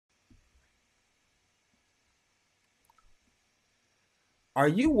Are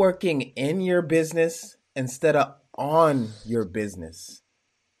you working in your business instead of on your business?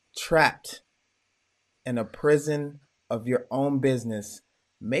 Trapped in a prison of your own business,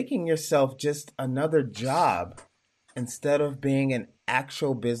 making yourself just another job instead of being an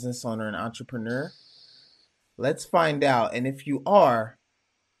actual business owner and entrepreneur? Let's find out. And if you are,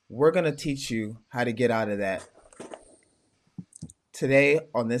 we're going to teach you how to get out of that. Today,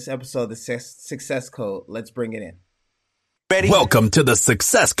 on this episode of the Success Code, let's bring it in. Ready? Welcome to the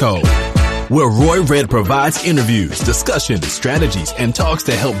Success Code, where Roy Red provides interviews, discussions, strategies, and talks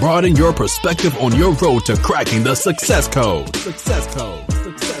to help broaden your perspective on your road to cracking the Success Code. Success Code.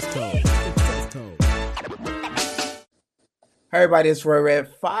 Success Code. Success Code. Hi, everybody. It's Roy Red,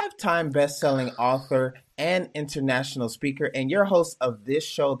 5-time best-selling author and international speaker, and your host of this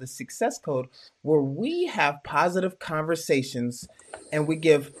show, The Success Code, where we have positive conversations and we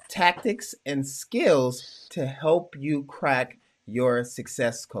give tactics and skills to help you crack your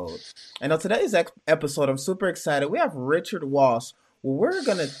success code. And on today's episode, I'm super excited. We have Richard Walsh, where we're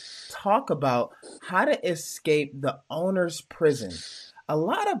going to talk about how to escape the owner's prison. A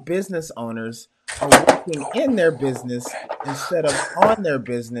lot of business owners are working in their business instead of on their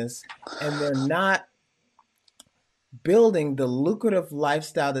business, and they're not building the lucrative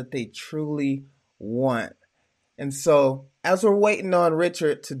lifestyle that they truly want. And so as we're waiting on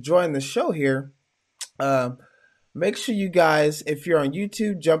Richard to join the show here, make sure you guys, if you're on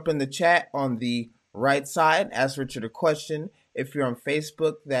YouTube, jump in the chat on the right side, ask Richard a question. If you're on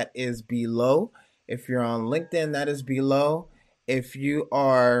Facebook, that is below. If you're on LinkedIn, that is below. If you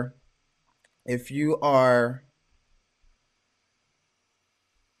are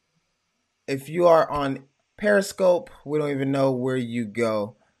on Periscope, we don't even know where you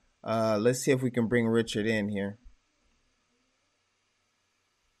go. Let's see if we can bring Richard in here.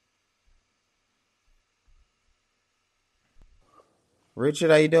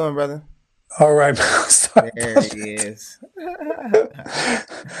 Richard, how you doing, brother? All right. There he is.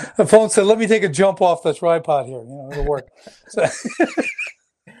 The phone said, let me take a jump off the tripod here. It'll work. So,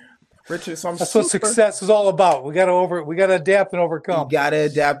 Richard, so that's what success is all about. We got to adapt and overcome. You got to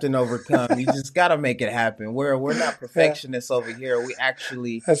adapt and overcome. You just got to make it happen. We're not perfectionists over here. We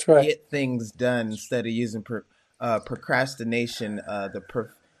actually get things done instead of using procrastination,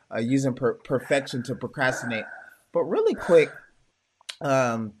 using perfection to procrastinate. But really quick,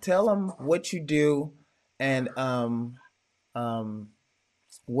 tell them what you do and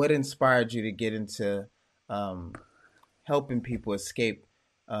what inspired you to get into helping people escape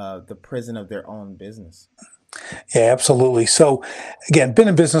the prison of their own business. Yeah, absolutely. So again, been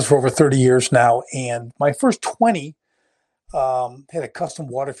in business for over 30 years now, and my first 20 had a custom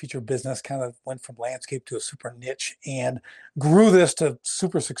water feature business, kind of went from landscape to a super niche and grew this to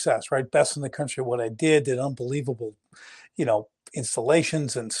super success, right? Best in the country at what I did unbelievable,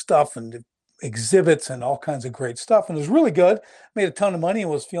 installations and stuff and exhibits and all kinds of great stuff. And it was really good. Made a ton of money and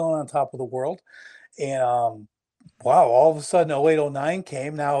was feeling on top of the world. And wow, all of a sudden 0809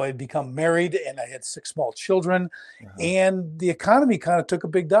 came. Now I'd become married and I had 6 small children, and the economy kind of took a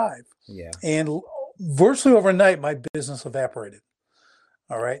big dive. Yeah. And virtually overnight, my business evaporated.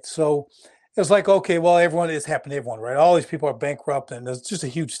 All right. So it was like, okay, well, it's happened to everyone, right? All these people are bankrupt and it's just a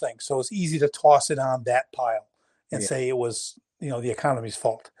huge thing. So it's easy to toss it on that pile and say it was, the economy's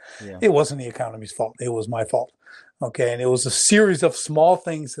fault. Yeah. It wasn't the economy's fault. It was my fault. Okay. And it was a series of small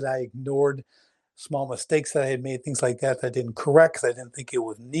things that I ignored, small mistakes that I had made, things like that I didn't correct because I didn't think it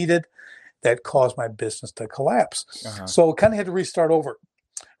was needed, that caused my business to collapse. So kind of had to restart over,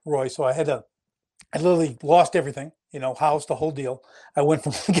 Roy. So I literally lost everything, house, the whole deal. I went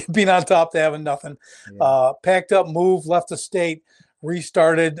from being on top to having nothing, packed up, moved, left the state,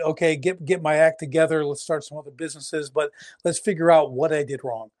 restarted. Okay, get my act together. Let's start some other businesses, but let's figure out what I did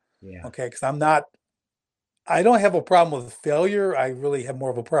wrong. Yeah. Okay, because I don't have a problem with failure. I really have more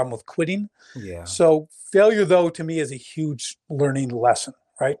of a problem with quitting. Yeah. So failure, though, to me is a huge learning lesson,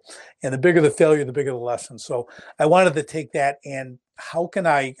 right? And the bigger the failure, the bigger the lesson. So I wanted to take that and how can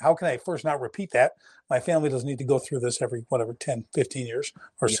I first not repeat that? My family doesn't need to go through this every 10, 15 years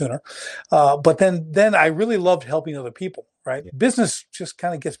or sooner. But then I really loved helping other people, right? Yeah. Business just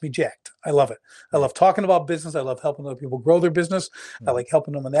kind of gets me jacked. I love it. I love talking about business. I love helping other people grow their business. I like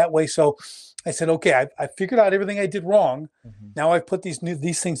helping them in that way. So I said, okay, I figured out everything I did wrong. Now I've put these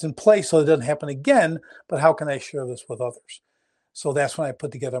things in place so it doesn't happen again, but how can I share this with others? So that's when I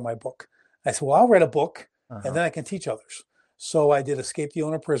put together my book. I said, well, I'll write a book and then I can teach others. So I did Escape the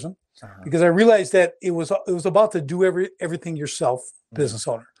Owner Prison because I realized that it was about to do everything yourself, business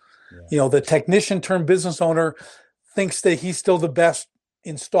owner. The technician turned business owner thinks that he's still the best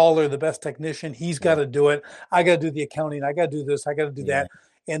installer, the best technician. He's got to do it. I got to do the accounting. I got to do this. I got to do that.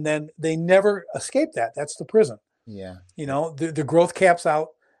 And then they never escape that. That's the prison. Yeah. You know, the growth caps out.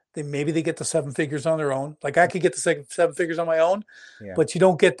 Maybe they get to 7 figures on their own. Like I could get to 7 figures on my own, but you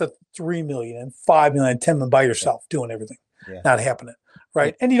don't get the 3 million and 5 million and 10 million by yourself doing everything. Not happening.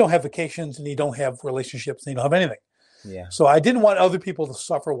 Right. And you don't have vacations and you don't have relationships and you don't have anything. Yeah. So I didn't want other people to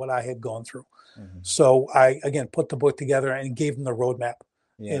suffer what I had gone through. So I, again, put the book together and gave them the roadmap,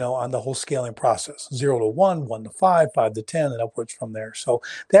 you know, on the whole scaling process, 0 to 1, 1 to 5, 5 to 10, and upwards from there. So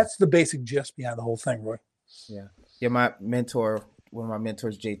that's the basic gist behind the whole thing, Roy. Yeah. Yeah. My mentor, one of my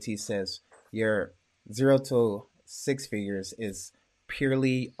mentors, JT, says your 0 to 6 figures is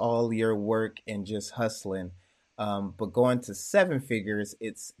purely all your work and just hustling. But going to 7 figures,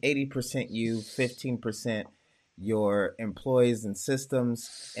 it's 80% you, 15% your employees and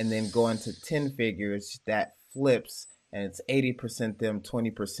systems, and then going to 10 figures, that flips and it's 80% them,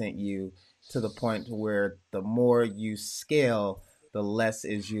 20% you, to the point where the more you scale, the less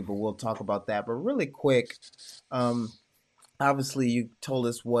is you. But we'll talk about that. But really quick, obviously you told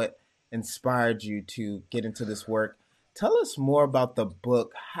us what inspired you to get into this work. Tell us more about the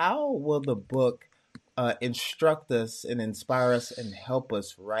book. How will the book instruct us and inspire us and help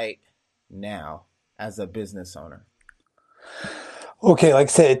us right now as a business owner? Okay, like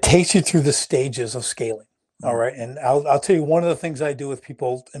I said, it takes you through the stages of scaling. All right. And I'll tell you one of the things I do with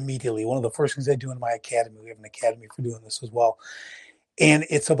people immediately. One of the first things I do in my academy, we have an academy for doing this as well. And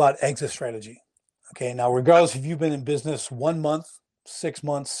it's about exit strategy. Okay. Now, regardless if you've been in business 1 month, 6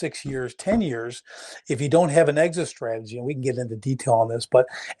 months, 6 years, 10 years, if you don't have an exit strategy, and we can get into detail on this, but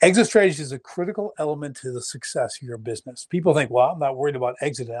exit strategy is a critical element to the success of your business. People think, well, I'm not worried about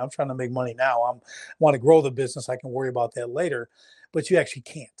exiting. I'm trying to make money now. I want to grow the business. I can worry about that later, but you actually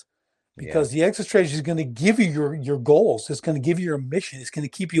can't. Because the exit strategy is going to give you your goals. It's going to give you your mission. It's going to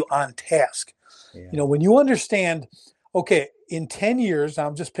keep you on task. You know, when you understand, okay, in 10 years,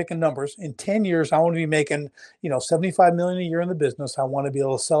 I'm just picking numbers. In 10 years, I want to be making, 75 million a year in the business. I want to be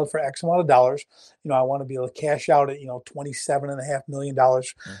able to sell it for X amount of dollars. I want to be able to cash out at, $27.5 million,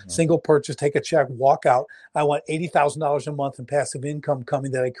 single purchase, take a check, walk out. I want $80,000 a month in passive income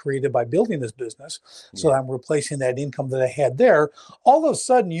coming that I created by building this business. So I'm replacing that income that I had there. All of a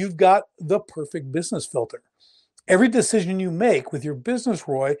sudden, you've got the perfect business filter. Every decision you make with your business,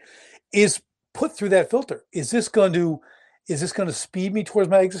 Roy, is put through that filter. Is this going to speed me towards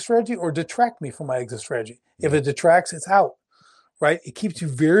my exit strategy or detract me from my exit strategy? If it detracts, it's out, right? It keeps you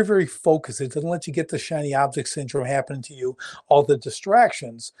very, very focused. It doesn't let you get the shiny object syndrome happening to you, all the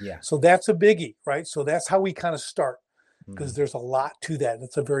distractions. So that's a biggie, right? So that's how we kind of start, because there's a lot to that.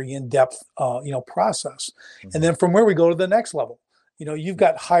 It's a very in-depth, process. And then from where we go to the next level, you've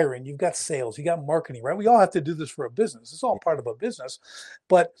got hiring, you've got sales, you got marketing, right? We all have to do this for a business. It's all part of a business.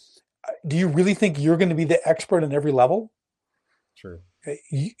 But do you really think you're going to be the expert in every level? True.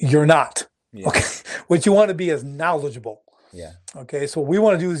 You're not. Okay. What you want to be is knowledgeable. Okay. So what we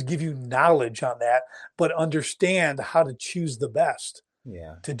want to do is give you knowledge on that, but understand how to choose the best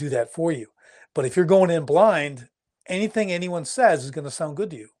to do that for you. But if you're going in blind, anything anyone says is going to sound good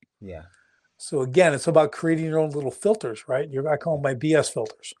to you. So again, it's about creating your own little filters, right? I call them my BS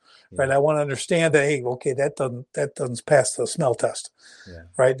filters, right? I want to understand that, hey, okay, that doesn't pass the smell test,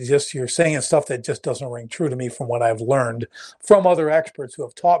 right? It's you're saying stuff that just doesn't ring true to me from what I've learned from other experts who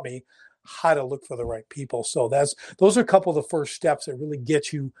have taught me how to look for the right people. So those are a couple of the first steps that really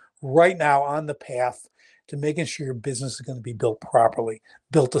get you right now on the path to making sure your business is going to be built properly,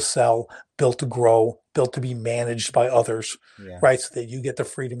 built to sell, built to grow, built to be managed by others, right? So that you get the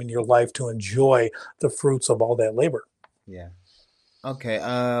freedom in your life to enjoy the fruits of all that labor.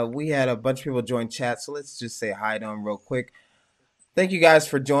 Okay. We had a bunch of people join chat, so let's just say hi to them real quick. Thank you guys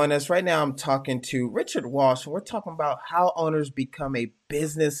for joining us. Right now I'm talking to Richard Walsh. We're talking about how owners become a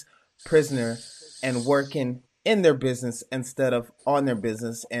business prisoner and working in their business instead of on their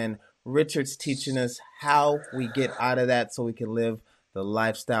business. And Richard's teaching us how we get out of that so we can live the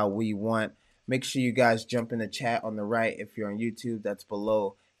lifestyle we want. Make sure you guys jump in the chat on the right. If you're on YouTube, that's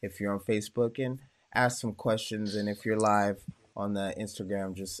below. If you're on Facebook, and ask some questions. And if you're live on the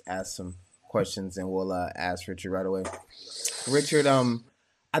Instagram, just ask some questions and we'll ask Richard right away. Richard,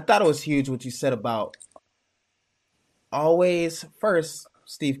 I thought it was huge what you said about always first,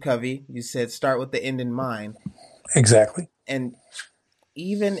 Steve Covey, you said start with the end in mind. Exactly. And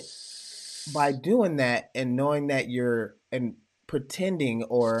even by doing that and knowing that you're and pretending,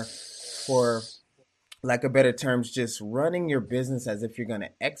 or for lack of better terms, just running your business as if you're going to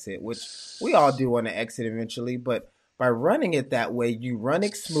exit, which we all do want to exit eventually, but by running it that way, you run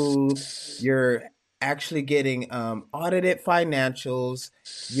it smooth, you're actually getting audited financials.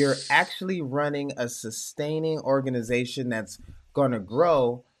 You're actually running a sustaining organization that's going to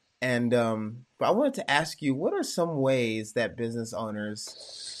grow. And but I wanted to ask you, what are some ways that business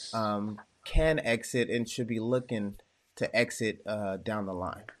owners can exit and should be looking to exit down the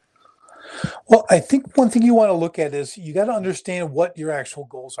line? Well, I think one thing you want to look at is you got to understand what your actual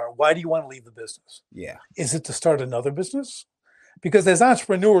goals are. Why do you want to leave the business? Yeah. Is it to start another business? Because as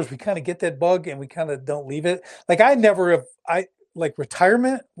entrepreneurs, we kind of get that bug and we kind of don't leave it. Like I like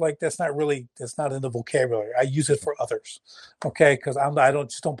retirement, like that's not in the vocabulary. I use it for others. Okay. Cause I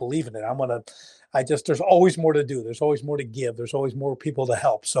don't believe in it. There's always more to do. There's always more to give. There's always more people to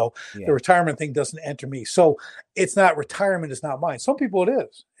help. So the retirement thing doesn't enter me. So it's not retirement. It's not mine. Some people it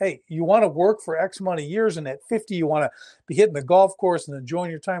is. Hey, you want to work for X amount of years and at 50, you want to be hitting the golf course and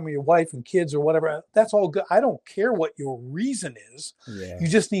enjoying your time with your wife and kids or whatever. That's all good. I don't care what your reason is. Yeah. You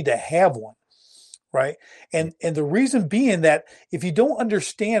just need to have one. Right. And the reason being that if you don't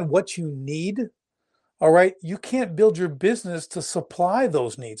understand what you need, all right, you can't build your business to supply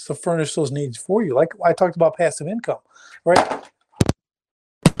those needs, to furnish those needs for you. Like I talked about passive income, right?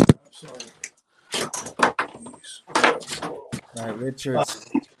 All right, Richard's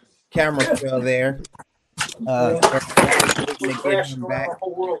camera fell there. While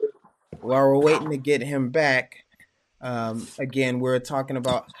we're waiting to get him back, again, we're talking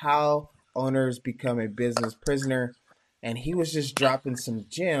about how owners become a business prisoner, and he was just dropping some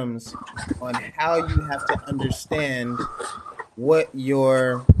gems on how you have to understand what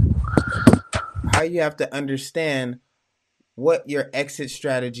your exit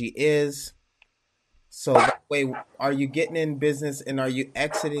strategy is. So that way, are you getting in business and are you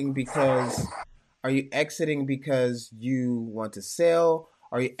exiting because you want to sell?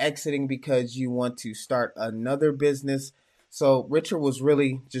 Are you exiting because you want to start another business? So Richard was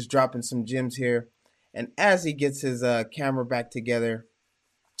really just dropping some gems here. And as he gets his camera back together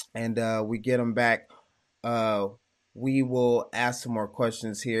and we get him back, we will ask some more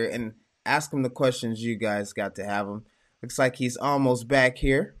questions here and ask him the questions you guys got to have him. Looks like he's almost back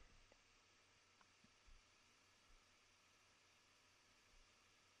here.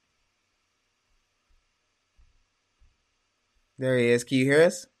 There he is. Can you hear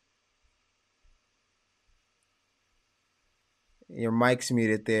us? Your mic's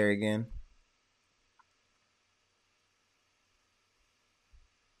muted there again.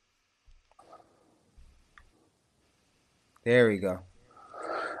 There we go.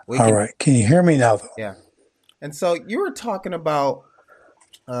 All right. Can you hear me now, though? Yeah. And so you were talking about,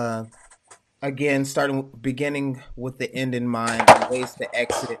 again, beginning with the end in mind, ways to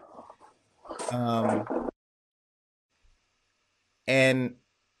exit. And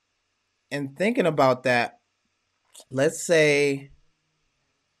thinking about that, let's say,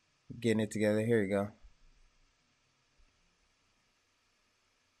 getting it together. Here you go.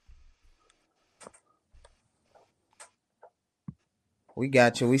 We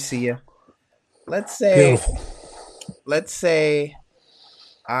got you. We see you. Let's say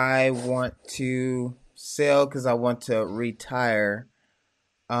I want to sell because I want to retire.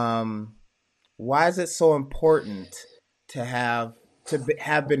 Why is it so important to have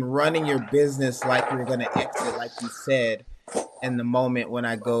been running your business like you're going to exit, like you said, in the moment when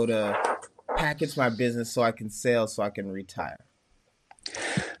I go to package my business so I can sell, so I can retire?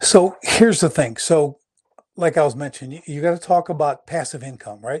 So here's the thing. So like I was mentioning, you got to talk about passive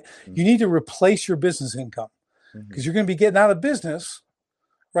income, right? Mm-hmm. You need to replace your business income because you're going to be getting out of business,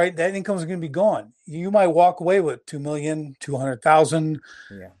 right? That income is going to be gone. You might walk away with 2 million, 200,000,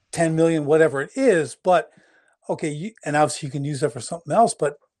 10 million, whatever it is. But okay, and obviously you can use that for something else.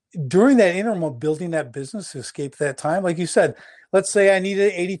 But during that interim of building that business to escape that time, like you said, let's say I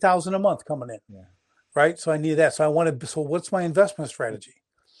needed 80,000 a month coming in, right? So I need that. So so what's my investment strategy?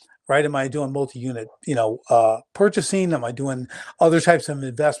 Right? Am I doing multi-unit, purchasing? Am I doing other types of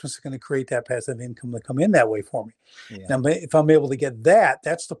investments that are going to create that passive income to come in that way for me? Yeah. And if I'm able to get that,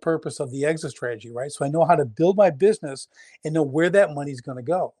 that's the purpose of the exit strategy, right? So I know how to build my business and know where that money is going to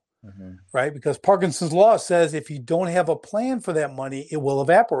go, right? Because Parkinson's law says if you don't have a plan for that money, it will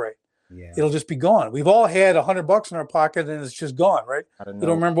evaporate. Yeah. It'll just be gone. We've all had $100 in our pocket and it's just gone, right? We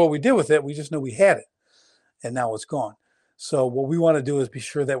don't remember what we did with it. We just know we had it and now it's gone. So what we want to do is be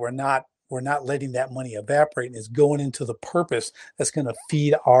sure that we're not letting that money evaporate and it's going into the purpose that's going to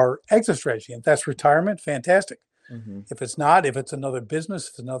feed our exit strategy. If that's retirement, fantastic. If it's not, if it's another business,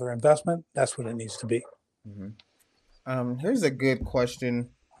 if it's another investment, that's what it needs to be. Here's a good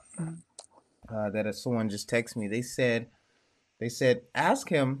question that someone just texted me. They said, ask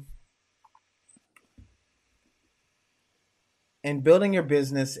him in building your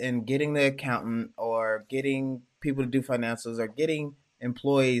business and getting the accountant or getting people to do financials or getting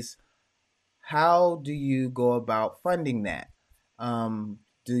employees, how do you go about funding that?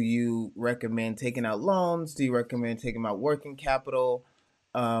 Do you recommend taking out loans? Do you recommend taking out working capital?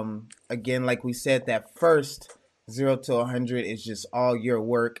 Again, like we said, that first 0 to 100 is just all your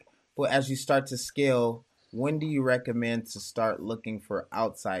work. But as you start to scale, when do you recommend to start looking for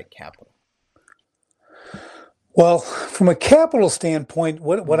outside capital? Well, from a capital standpoint,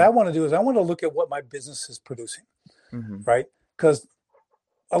 what I want to do is I want to look at what my business is producing, right? Because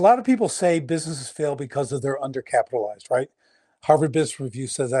a lot of people say businesses fail because of they're undercapitalized, right? Harvard Business Review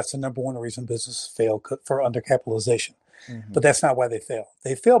says that's the number one reason businesses fail for undercapitalization. But that's not why they fail.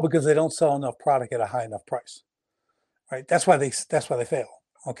 They fail because they don't sell enough product at a high enough price, right? That's why they fail.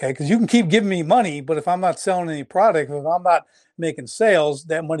 Okay, because you can keep giving me money, but if I'm not selling any product, if I'm not making sales,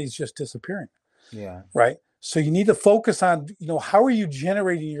 that money's just disappearing. Yeah. Right. So you need to focus on, how are you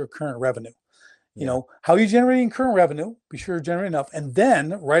generating your current revenue? How are you generating current revenue? Be sure you're generating enough. And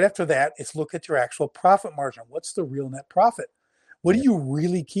then right after that, it's look at your actual profit margin. What's the real net profit? What are you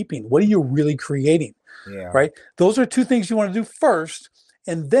really keeping? What are you really creating? Yeah. Right. Those are two things you want to do first.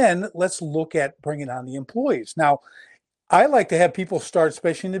 And then let's look at bringing on the employees. Now, I like to have people start,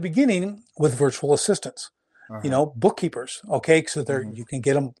 especially in the beginning, with virtual assistants, bookkeepers. Okay. So you can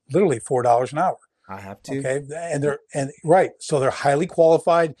get them literally $4 an hour. I have to. Okay. Right. So they're highly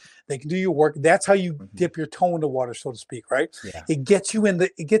qualified. They can do your work. That's how you dip your toe in the water, so to speak. Right. Yeah. It gets you in the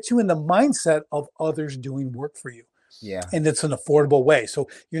mindset of others doing work for you. Yeah. And it's an affordable way. So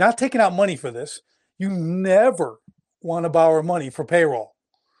you're not taking out money for this. You never want to borrow money for payroll.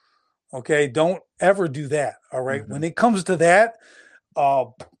 Okay. Don't ever do that. All right. When it comes to that,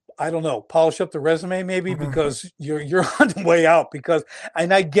 I don't know, polish up the resume maybe because you're on the way out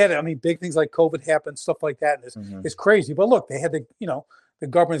and I get it. I mean, big things like COVID happened, stuff like that. And it's crazy. But look, they had the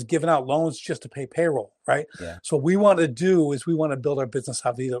government's giving out loans just to pay payroll. Right. Yeah. So what we want to do is we want to build our business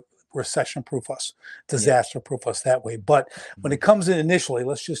out of recession proof us, disaster proof us that way. But when it comes in initially,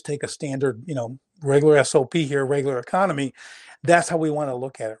 let's just take a standard, regular SOP here, regular economy. That's how we want to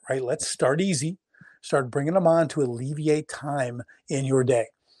look at it, right? Let's start easy, start bringing them on to alleviate time in your day.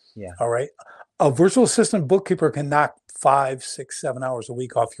 Yeah. All right. A virtual assistant bookkeeper can knock 5, 6, 7 hours a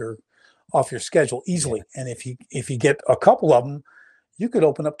week off your schedule easily. Yeah. And if you get a couple of them, you could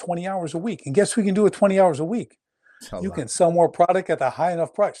open up 20 hours a week. And guess we can do it 20 hours a week. You can sell more product at a high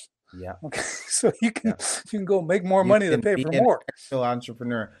enough price. Yeah. Okay. So you can go make more money than pay for more. Actual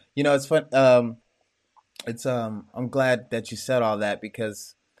entrepreneur. It's fun. I'm glad that you said all that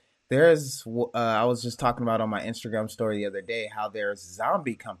because there's I was just talking about on my Instagram story the other day how there's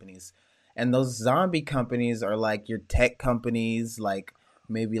zombie companies, and those zombie companies are like your tech companies, like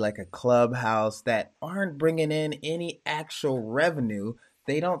maybe like a Clubhouse that aren't bringing in any actual revenue.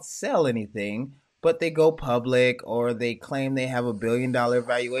 They don't sell anything, but they go public or they claim they have $1 billion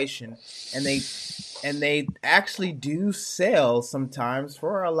valuation, and they actually do sell sometimes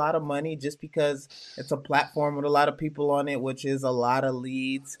for a lot of money just because it's a platform with a lot of people on it, which is a lot of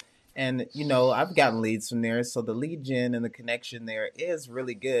leads. And, I've gotten leads from there. So the lead gen and the connection there is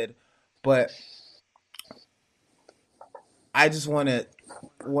really good. But I just want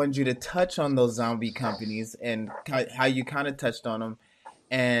you to touch on those zombie companies and how you kind of touched on them,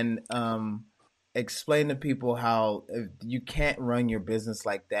 and explain to people how you can't run your business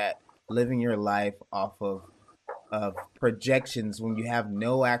like that, living your life off of projections when you have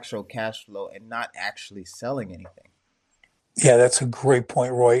no actual cash flow and not actually selling anything. Yeah, that's a great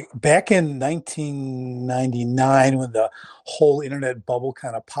point, Roy. Back in 1999, when the whole internet bubble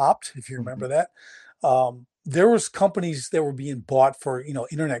kind of popped, if you remember that, there was companies that were being bought for,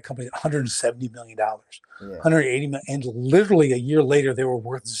 internet companies, $170 million, $180 million, and literally a year later, they were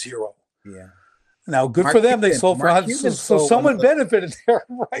worth zero. Yeah. Now, good for them. They sold for so someone benefited there,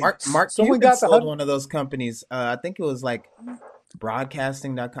 right? Mark Cuban sold one of those companies. I think it was like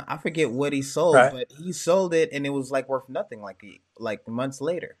broadcasting.com. I forget what he sold, but he sold it and it was like worth nothing like months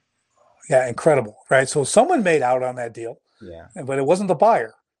later. Yeah, incredible, right? So someone made out on that deal. Yeah. But it wasn't the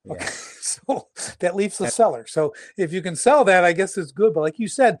buyer. Yeah. Okay. So that leaves the seller. So if you can sell that, I guess it's good. But like you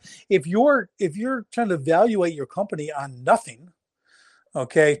said, if you're trying to evaluate your company on nothing,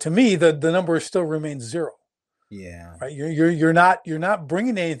 okay, to me the number still remains zero. Yeah. Right. You're not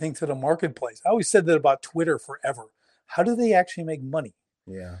bringing anything to the marketplace. I always said that about Twitter forever. How do they actually make money?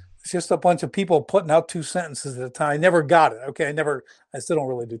 Yeah. It's just a bunch of people putting out 2 sentences at a time. I never got it. Okay. I still don't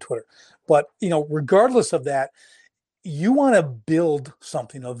really do Twitter. But regardless of that, you want to build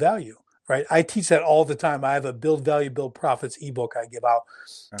something of value, right? I teach that all the time. I have a Build Value, Build Profits ebook I give out.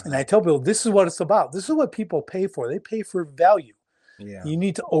 And I tell people, this is what it's about. This is what people pay for. They pay for value. Yeah. You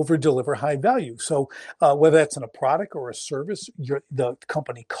need to over deliver high value. So whether that's in a product or a service, the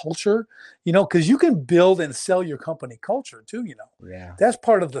company culture, because you can build and sell your company culture too, Yeah. That's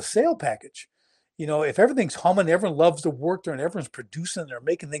part of the sale package. If everything's humming, everyone loves to work there and everyone's producing, they're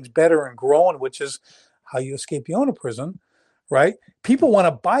making things better and growing, which is how you escape the owner prison, right? People want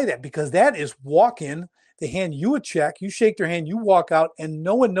to buy that because that is walk in, they hand you a check, you shake their hand, you walk out, and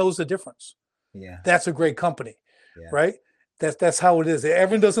no one knows the difference. Yeah. That's a great company, right? That's how it is.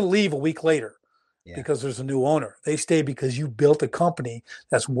 Everyone doesn't leave a week later because there's a new owner. They stay because you built a company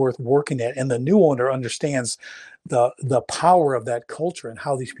that's worth working at, and the new owner understands the power of that culture and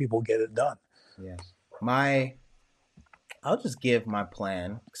how these people get it done. Yeah. I'll just give my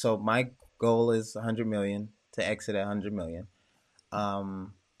plan. So my goal is 100 million to exit at 100 million.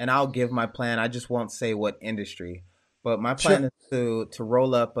 And I'll give my plan. I just won't say what industry, but my plan is to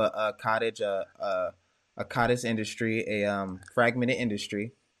roll up a cottage industry, a fragmented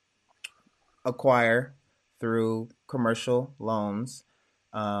industry, acquire through commercial loans,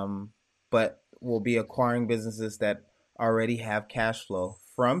 but we'll be acquiring businesses that already have cash flow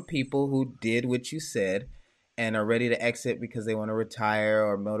from people who did what you said and are ready to exit because they want to retire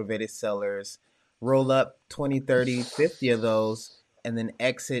or motivated sellers. Roll up 20, 30, 50 of those and then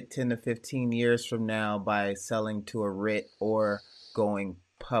exit 10 to 15 years from now by selling to a RIT or going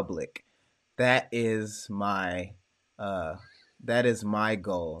public. That is my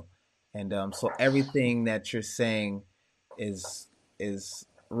goal. And so everything that you're saying is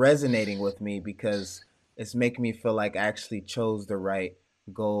resonating with me because it's making me feel like I actually chose the right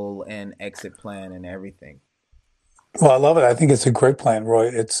goal and exit plan and everything. Well, I love it. I think it's a great plan, Roy.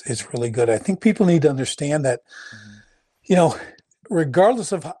 It's really good. I think people need to understand that,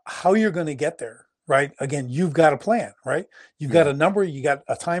 regardless of how you're going to get there, right? Again, you've got a plan, right? You've got a number, you got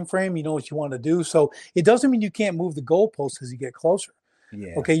a time frame, you know what you want to do. So it doesn't mean you can't move the goalposts as you get closer.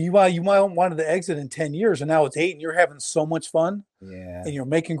 Yeah. Okay, you might wanted to exit in 10 years and now it's 8 and you're having so much fun. Yeah. And you're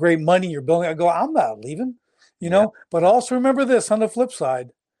making great money, you're building. I go, I'm not leaving, But also remember this, on the flip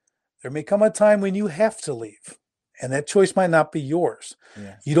side, there may come a time when you have to leave. And that choice might not be yours.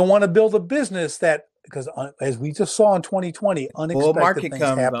 Yeah. You don't want to build a business that, because as we just saw in 2020, unexpected market things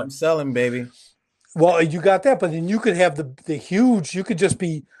comes, happen. I'm selling, baby. Well, you got that, but then you could have the huge, you could just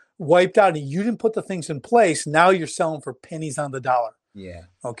be wiped out and you didn't put the things in place. Now you're selling for pennies on the dollar. Yeah.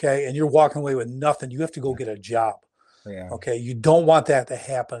 Okay. And you're walking away with nothing. You have to go get a job. Yeah. Okay. You don't want that to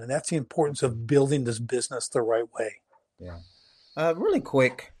happen. And that's the importance of building this business the right way. Yeah. Really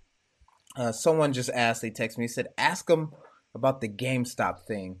quick. Someone just asked, they texted me, said, ask them about the GameStop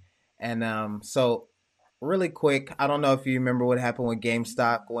thing. And so really quick, I don't know if you remember what happened with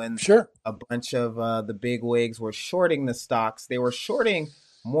GameStop when a bunch of the big wigs were shorting the stocks. They were shorting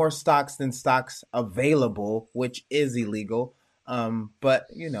more stocks than stocks available, which is illegal. But,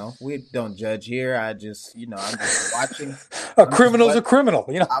 we don't judge here. I'm just watching. A criminal's a criminal.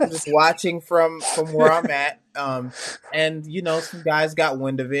 I'm just watching from where I'm at. And, some guys got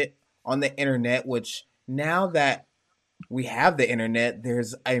wind of it on the internet, which now that we have the internet,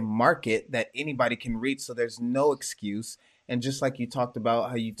 there's a market that anybody can reach. So there's no excuse. And just like you talked about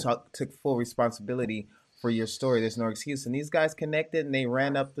how you took full responsibility for your story, there's no excuse. And these guys connected and they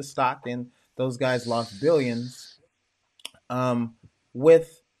ran up the stock and those guys lost billions.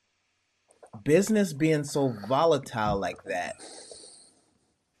 With business being so volatile like that,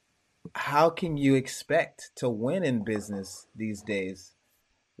 how can you expect to win in business these days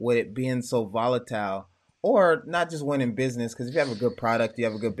with it being so volatile? Or not just win in business, because if you have a good product, you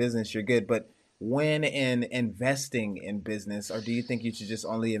have a good business, you're good. But win in investing in business, or do you think you should just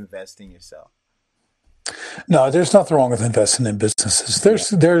only invest in yourself? No, there's nothing wrong with investing in businesses.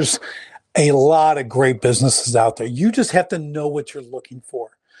 There's a lot of great businesses out there. You just have to know what you're looking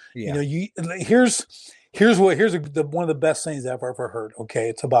for. Yeah. Here's one of the best things I've ever heard. Okay,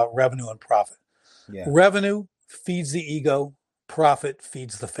 it's about revenue and profit. Yeah. Revenue feeds the ego, profit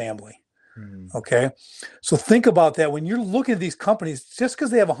feeds the family. Mm-hmm. Okay, so think about that when you're looking at these companies. Just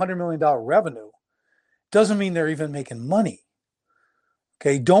because they have $100 million revenue doesn't mean they're even making money.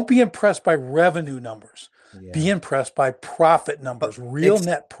 Okay, don't be impressed by revenue numbers. Yeah. Be impressed by profit numbers,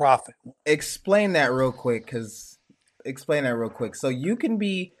 net profit. Explain that real quick, So you can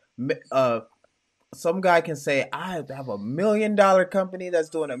be, some guy can say, I have $1 million company that's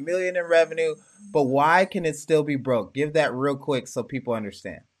doing $1 million in revenue, but why can it still be broke? Give that real quick so people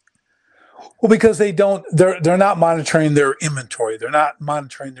understand. Well, because they're not monitoring their inventory. They're not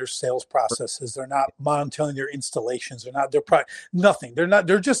monitoring their sales processes. They're not monitoring their installations. Nothing.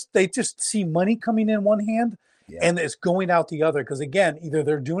 They just see money coming in one hand and it's going out the other. Because again, either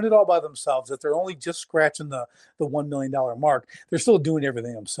they're doing it all by themselves, if they're only just scratching the $1 million mark, they're still doing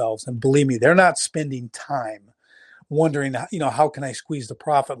everything themselves. And believe me, they're not spending time wondering, how can I squeeze the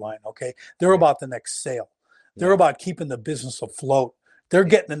profit line? Okay. They're about the next sale. They're about keeping the business afloat. They're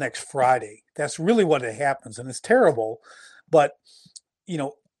getting the next Friday. That's really what it happens. And it's terrible. But,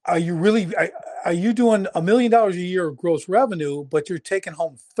 are you doing $1 million a year of gross revenue, but you're taking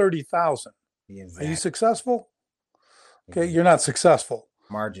home 30,000? Exactly. Are you successful? Okay. You're not successful.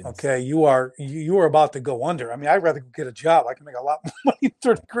 Margins. Okay. You are about to go under. I mean, I'd rather get a job. I can make a lot more money,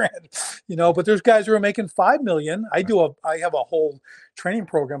 30 grand, but there's guys who are making 5 million. I have a whole training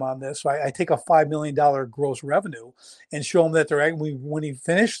program on this. So I take a $5 million gross revenue and show them that when he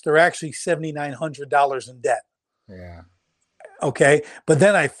finished, they're actually $7,900 in debt. Yeah. Okay. But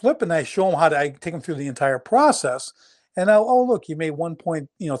then I flip and I show them I take them through the entire process and look, you made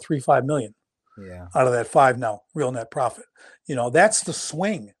 1.35 million. Yeah. Out of that 5 now, real net profit. That's the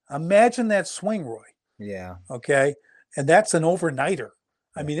swing. Imagine that swing, Roy. Yeah. Okay. And that's an overnighter.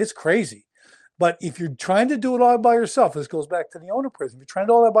 I mean, it's crazy. But if you're trying to do it all by yourself, this goes back to the owner prison. If you're trying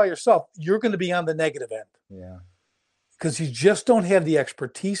to do all that by yourself, you're going to be on the negative end. Yeah. Because you just don't have the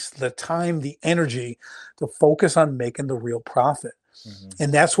expertise, the time, the energy to focus on making the real profit. Mm-hmm.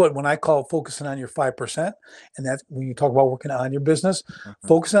 And that's when I call focusing on your 5%. And that's when you talk about working on your business,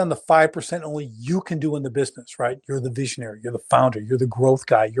 focus on the 5% only you can do in the business, right? You're the visionary, you're the founder, you're the growth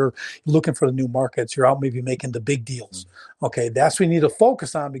guy, you're looking for the new markets, you're out maybe making the big deals. Okay, that's what you need to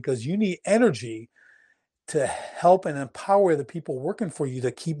focus on because you need energy to help and empower the people working for you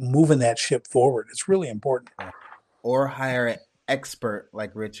to keep moving that ship forward. It's really important. Or hire an expert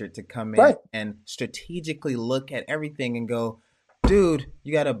like Richard to come in and strategically look at everything and go, dude,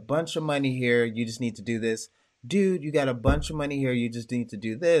 you got a bunch of money here. You just need to do this. Dude, you got a bunch of money here. You just need to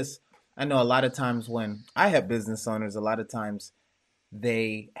do this. I know a lot of times when I have business owners, a lot of times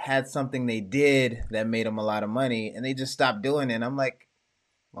they had something they did that made them a lot of money and they just stopped doing it. And I'm like,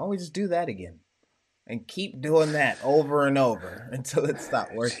 why don't we just do that again? And keep doing that over and over until it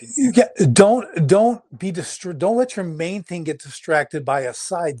stops working. Don't let your main thing get distracted by a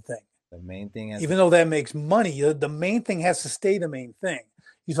side thing. The main thing, even though that makes money, the main thing has to stay the main thing.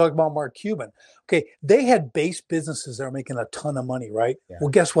 You talk about Mark Cuban. Okay, they had base businesses that are making a ton of money, right? Yeah. Well,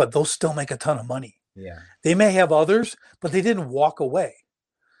 guess what? Those still make a ton of money. Yeah. They may have others, but they didn't walk away,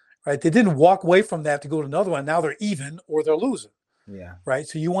 right? They didn't walk away from that to go to another one. Now they're even or they're losing. Yeah. Right.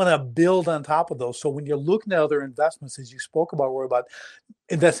 So you want to build on top of those. So when you're looking at other investments, as you spoke about, Roy, about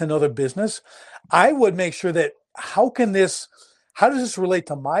invest in other business, I would make sure that how does this relate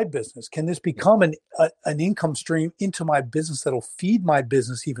to my business? Can this become an income stream into my business that'll feed my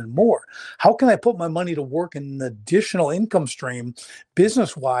business even more? How can I put my money to work in an additional income stream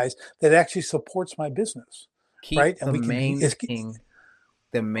business-wise that actually supports my business? Keep right? And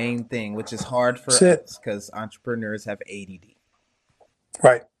the main thing, which is hard for us because entrepreneurs have ADD.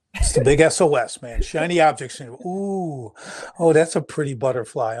 Right. It's the big SOS, man. Shiny objects. Ooh, that's a pretty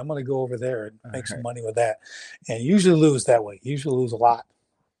butterfly. I'm going to go over there and make some money with that. And usually lose that way. Usually lose a lot.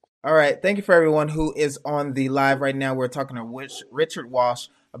 All right. Thank you for everyone who is on the live right now. We're talking to Richard Walsh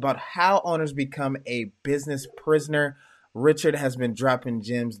about how owners become a business prisoner. Richard has been dropping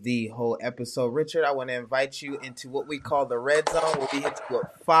gems the whole episode. Richard, I want to invite you into what we call the red zone, where we hit you with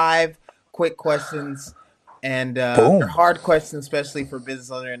 5 quick questions. And they're hard questions, especially for business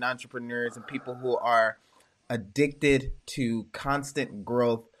owners and entrepreneurs and people who are addicted to constant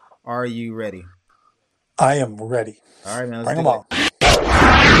growth. Are you ready? I am ready. All right, man. Bring them on.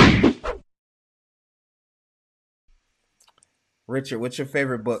 Richard, what's your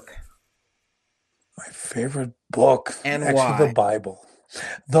favorite book? My favorite book, and actually, why? The Bible.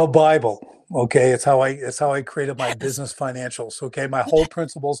 The Bible. Okay, it's how I created my business financials. Okay, my whole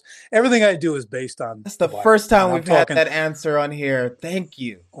principles, everything I do is based on. That's the first time we've had that answer on here. Thank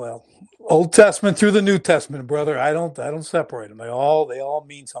you. Well, Old Testament through the New Testament, brother. I don't separate them. They all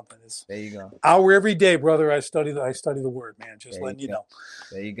mean something. There you go. Hour every day, brother. I study the word, man. Just letting you know.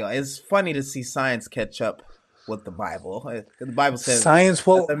 There you go. It's funny to see science catch up with the Bible. The Bible says science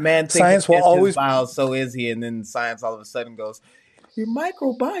will always vile, so is he, and then science all of a sudden goes, your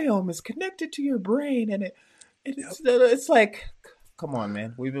microbiome is connected to your brain, and it's like, come on,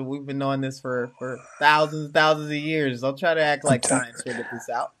 man. We've been knowing this for thousands of years. Don't try to act like science figured this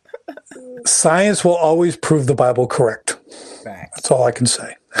out. Science will always prove the Bible correct. Facts. That's all I can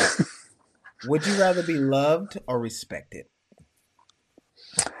say. Would you rather be loved or respected?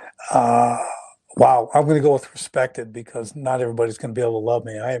 Wow, I'm going to go with respected because not everybody's going to be able to love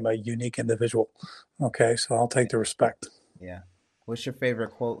me. I am a unique individual. Okay, so I'll take the respect. Yeah. What's your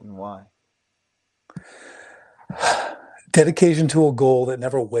favorite quote and why? Dedication to a goal that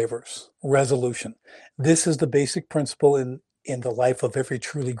never wavers. Resolution. This is the basic principle in the life of every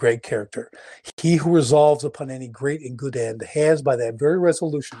truly great character. He who resolves upon any great and good end has, by that very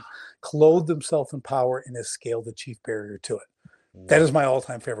resolution, clothed himself in power and has scaled the chief barrier to it. Wow. That is my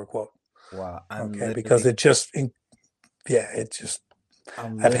all-time favorite quote. Wow. Okay, because it just, I've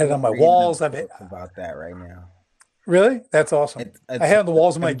had it on my reading walls. about that right now. Really? That's awesome. I have it on the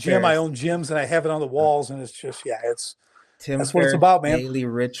walls of my gym. I Ferriss. own gyms, and I have it on the walls, and it's just, Tim that's what it's about, man. Daily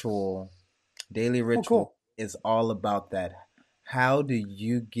ritual Cool. is all about that. How do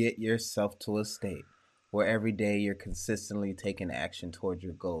you get yourself to a state where every day you're consistently taking action towards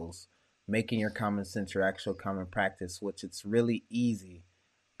your goals, making your common sense your actual common practice, which it's really easy,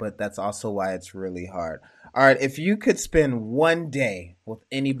 but that's also why it's really hard. All right, if you could spend one day with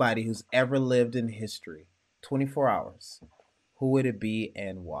anybody who's ever lived in history, 24 hours, who would it be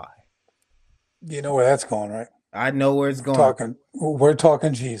and why? You know where that's going, right? I know where it's going. We're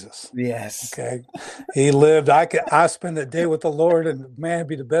talking Jesus. Yes. Okay. He lived. I spend a day with the Lord, and man, it'd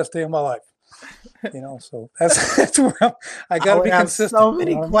be the best day of my life. So that's where I got to be consistent. So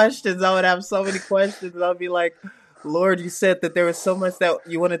many questions. I would have so many questions. I'll be like, Lord, you said that there was so much that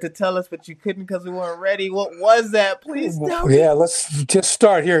you wanted to tell us, but you couldn't because we weren't ready. What was that? Please tell me. Yeah, let's just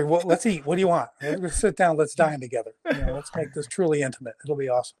start here. Let's eat. What do you want? Let's sit down. Let's dine together. Let's make this truly intimate. It'll be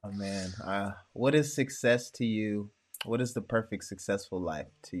awesome. Oh, man. What is success to you? What is the perfect successful life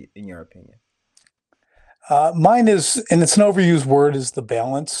in your opinion? Mine is, and it's an overused word, is the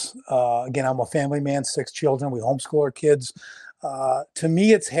balance. Again, I'm a family man, 6 children. We homeschool our kids. To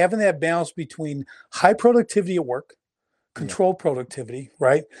me, it's having that balance between high productivity at work, controlled productivity,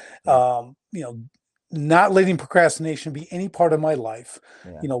 right? Not letting procrastination be any part of my life,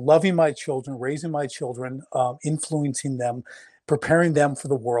 loving my children, raising my children, influencing them, preparing them for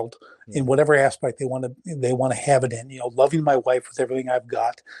the world in whatever aspect they want to have it in, loving my wife with everything I've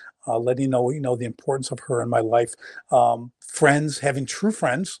got, letting know the importance of her in my life, friends, having true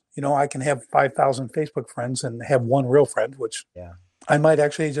friends. I can have 5,000 Facebook friends and have one real friend, which I might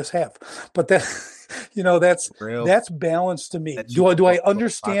actually just have, but that, that's balance to me. Do I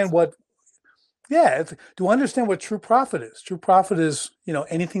understand what? Yeah. Do I understand what true profit is? True profit is,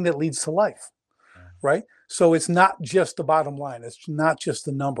 anything that leads to life, right? So it's not just the bottom line. It's not just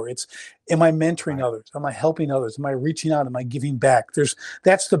the number. It's, am I mentoring others? Am I helping others? Am I reaching out? Am I giving back?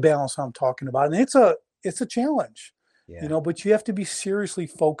 That's the balance I'm talking about. And it's a challenge, but you have to be seriously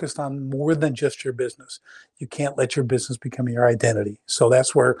focused on more than just your business. You can't let your business become your identity. So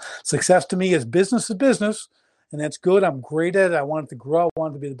that's where success to me is business, and that's good. I'm great at it. I want it to grow. I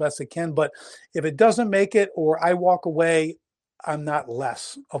want it to be the best it can. But if it doesn't make it or I walk away, I'm not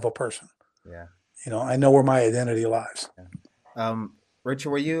less of a person. Yeah. I know where my identity lies. Richard,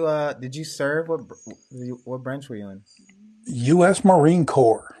 were you? Did you serve? What branch were you in? U.S. Marine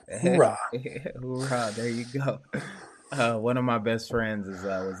Corps. Hoorah! Hoorah! There you go. One of my best friends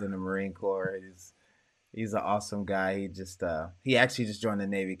was in the Marine Corps. He's an awesome guy. He actually just joined the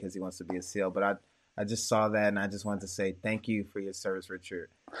Navy because he wants to be a SEAL. But I just saw that and I just wanted to say thank you for your service, Richard.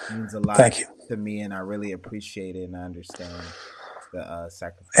 It means a lot to me, and I really appreciate it, and I understand the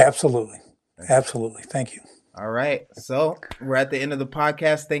sacrifice. Absolutely. Thank you. All right. So we're at the end of the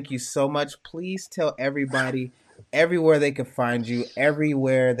podcast. Thank you so much. Please tell everybody everywhere they can find you,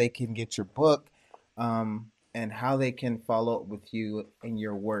 everywhere they can get your book, and how they can follow up with you in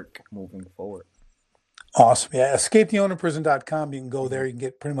your work moving forward. Awesome. Yeah. EscapeTheOwnerPrison.com. You can go there. You can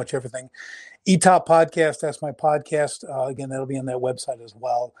get pretty much everything. ETOP Podcast. That's my podcast. Again, that'll be on that website as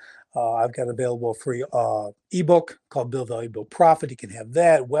well. I've got available a free ebook called Build Value, Build Profit. You can have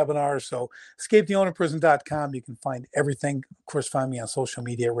that, webinars. So EscapeTheOwnerPrison.com. You can find everything. Of course, find me on social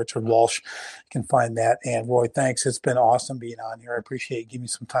media, Richard Walsh. You can find that. And Roy, thanks. It's been awesome being on here. I appreciate you giving me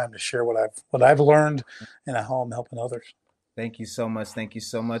some time to share what I've learned and how I'm helping others. Thank you so much. Thank you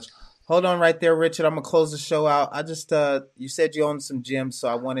so much. Hold on right there, Richard. I'm going to close the show out. I just, you said you own some gyms, so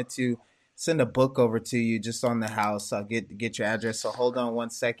I wanted to send a book over to you just on the house. I'll get your address. So hold on one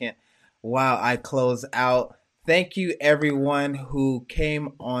second while I close out. Thank you, everyone who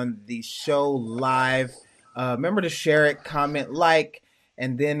came on the show live. Remember to share it, comment, like,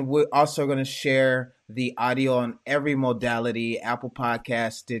 and then we're also going to share the audio on every modality, Apple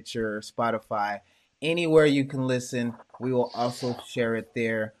Podcast, Stitcher, Spotify, anywhere you can listen. We will also share it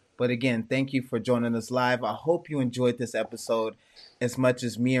there. But again, thank you for joining us live. I hope you enjoyed this episode as much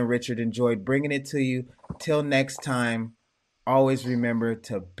as me and Richard enjoyed bringing it to you. Till next time, always remember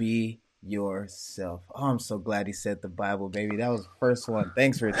to be yourself. Oh, I'm so glad he said the Bible, baby. That was the first one.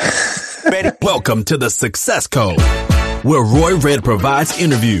 Thanks, Richard. Welcome to the Success Code, where Roy Red provides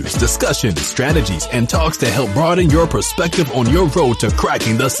interviews, discussions, strategies, and talks to help broaden your perspective on your road to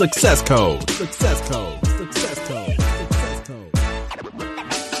cracking the Success Code. Success Code. Success Code.